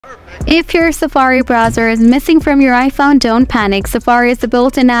If your Safari browser is missing from your iPhone, don't panic. Safari is a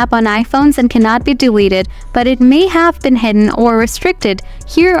built-in app on iPhones and cannot be deleted, but it may have been hidden or restricted.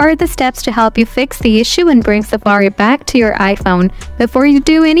 Here are the steps to help you fix the issue and bring Safari back to your iPhone. Before you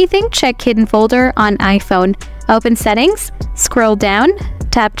do anything, check Hidden Folder on iPhone. Open Settings, scroll down,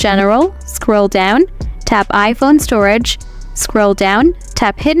 tap General, scroll down, tap iPhone Storage, scroll down,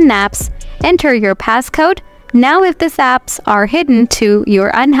 tap Hidden Apps, enter your passcode. Now if these apps are hidden too, you'll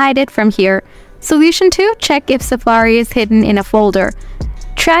unhide it from here. Solution 2. Check if Safari is hidden in a folder.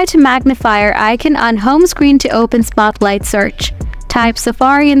 Try to magnifier icon on home screen to open Spotlight Search. Type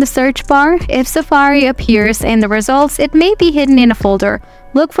Safari in the search bar. If Safari appears in the results, it may be hidden in a folder.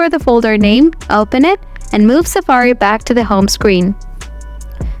 Look for the folder name, open it, and move Safari back to the home screen.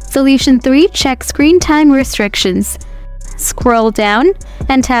 Solution 3. Check screen time restrictions. Scroll down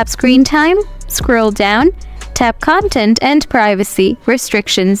and tap Screen Time. Scroll down, tap Content and Privacy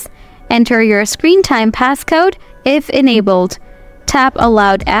Restrictions. Enter your screen time passcode if enabled. Tap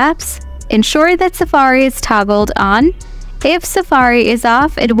Allowed Apps. Ensure that Safari is toggled on. If Safari is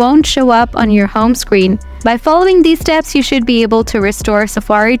off, it won't show up on your home screen. By following these steps, you should be able to restore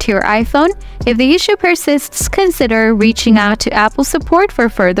Safari to your iPhone. If the issue persists, consider reaching out to Apple support for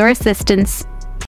further assistance.